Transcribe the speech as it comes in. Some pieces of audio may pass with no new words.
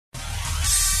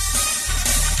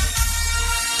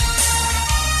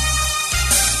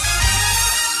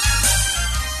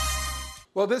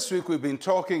Well, this week we've been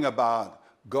talking about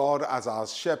God as our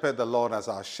shepherd, the Lord as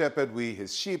our shepherd, we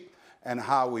his sheep, and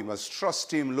how we must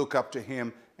trust him, look up to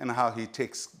him, and how he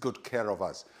takes good care of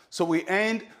us. So we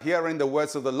end hearing the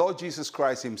words of the Lord Jesus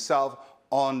Christ himself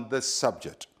on this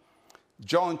subject.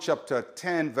 John chapter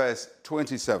 10, verse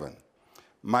 27.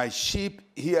 My sheep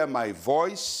hear my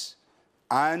voice,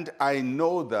 and I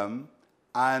know them,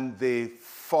 and they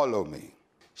follow me.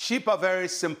 Sheep are very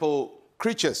simple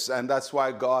creatures, and that's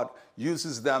why God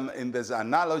uses them in this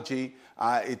analogy.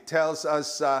 It tells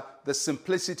us the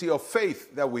simplicity of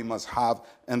faith that we must have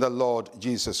in the Lord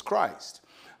Jesus Christ.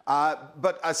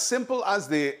 But as simple as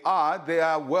they are,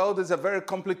 their world is a very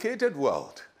complicated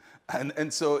world.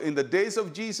 And so in the days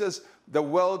of Jesus, the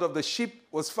world of the sheep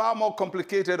was far more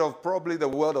complicated of probably the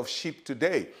world of sheep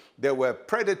today. There were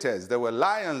predators, there were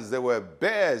lions, there were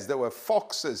bears, there were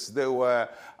foxes, there were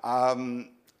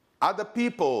other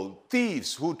people,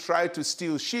 thieves who tried to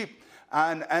steal sheep.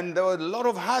 And there were a lot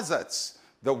of hazards.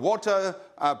 The water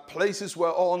places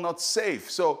were all not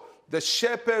safe. So the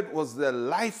shepherd was the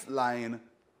lifeline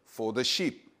for the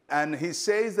sheep. And he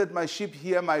says that my sheep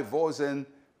hear my voice and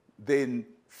they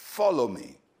follow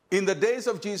me. In the days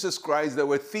of Jesus Christ, there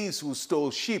were thieves who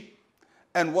stole sheep.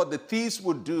 And what the thieves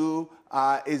would do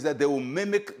is that they will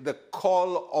mimic the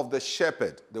call of the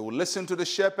shepherd. They will listen to the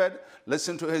shepherd,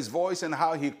 listen to his voice and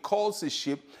how he calls his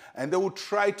sheep, and they will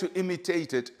try to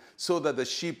imitate it so that the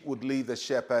sheep would leave the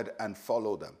shepherd and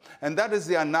follow them. And that is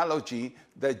the analogy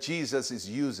that Jesus is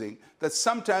using, that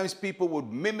sometimes people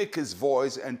would mimic his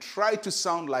voice and try to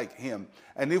sound like him.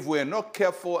 And if we're not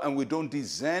careful and we don't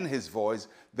discern his voice,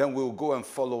 then we'll go and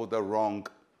follow the wrong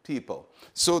people.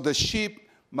 So the sheep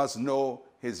must know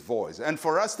his voice. And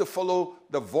for us to follow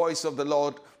the voice of the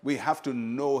Lord, we have to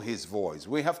know his voice.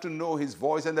 We have to know his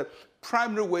voice. And the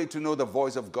primary way to know the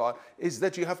voice of God is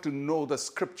that you have to know the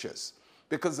scriptures.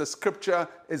 Because the scripture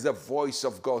is the voice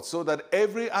of God. So that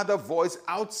every other voice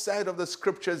outside of the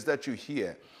scriptures that you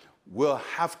hear will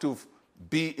have to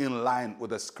be in line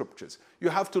with the scriptures. You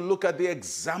have to look at the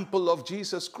example of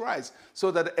Jesus Christ so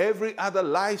that every other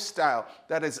lifestyle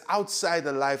that is outside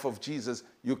the life of Jesus,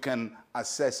 you can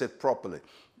assess it properly.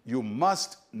 You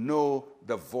must know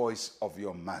the voice of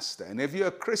your master. And if you're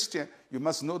a Christian, you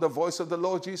must know the voice of the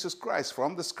Lord Jesus Christ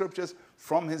from the scriptures,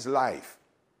 from his life.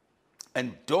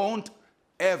 And don't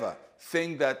ever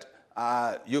think that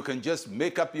you can just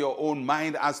make up your own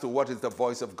mind as to what is the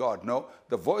voice of God. No,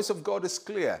 the voice of God is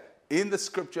clear in the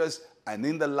scriptures and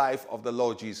in the life of the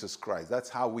Lord Jesus Christ. That's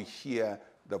how we hear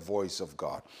the voice of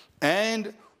God.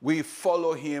 And we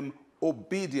follow him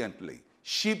obediently.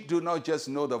 Sheep do not just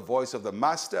know the voice of the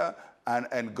master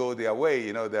and go their way.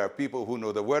 You know, there are people who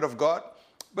know the word of God,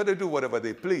 but they do whatever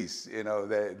they please. You know,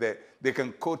 they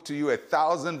can quote to you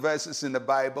 1,000 verses in the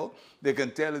Bible. They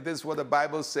can tell you this is what the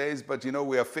Bible says, but you know,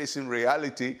 we are facing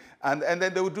reality. And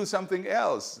then they will do something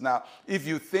else. Now, if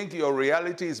you think your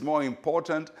reality is more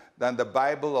important than the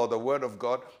Bible or the Word of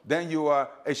God, then you are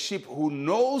a sheep who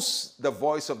knows the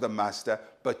voice of the master,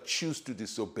 but choose to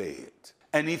disobey it.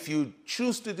 And if you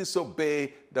choose to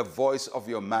disobey the voice of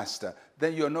your master,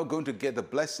 then you're not going to get the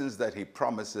blessings that he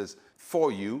promises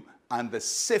for you and the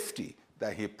safety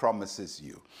that he promises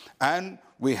you. And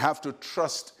we have to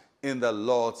trust in the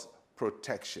Lord's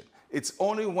protection. It's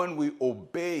only when we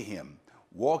obey him,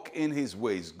 walk in his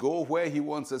ways, go where he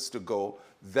wants us to go,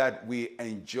 that we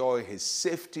enjoy his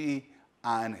safety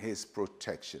and his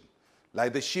protection.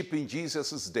 Like the sheep in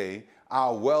Jesus' day,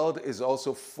 our world is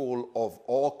also full of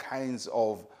all kinds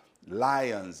of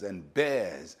lions and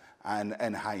bears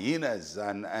and hyenas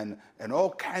and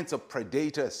all kinds of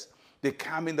predators. They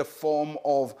come in the form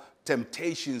of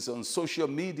temptations on social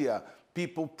media,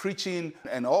 people preaching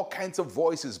and all kinds of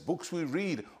voices, books we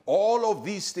read. All of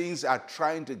these things are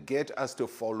trying to get us to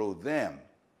follow them.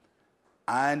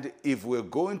 And if we're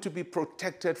going to be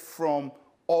protected from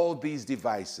all these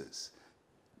devices,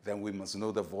 then we must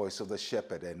know the voice of the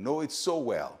shepherd and know it so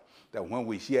well that when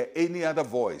we hear any other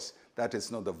voice that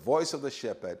is not the voice of the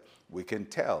shepherd, we can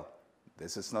tell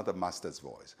this is not the master's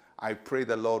voice. I pray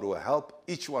the Lord will help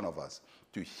each one of us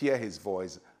to hear his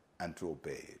voice and to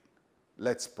obey it.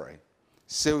 Let's pray.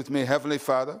 Say with me, Heavenly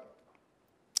Father,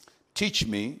 teach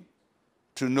me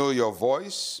to know your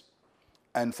voice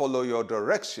and follow your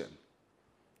direction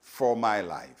for my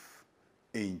life.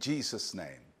 In Jesus'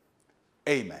 name,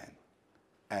 amen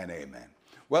and amen.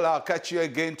 Well, I'll catch you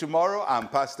again tomorrow. I'm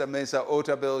Pastor Mensa,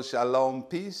 Otabil. Shalom,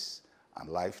 peace, and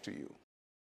life to you.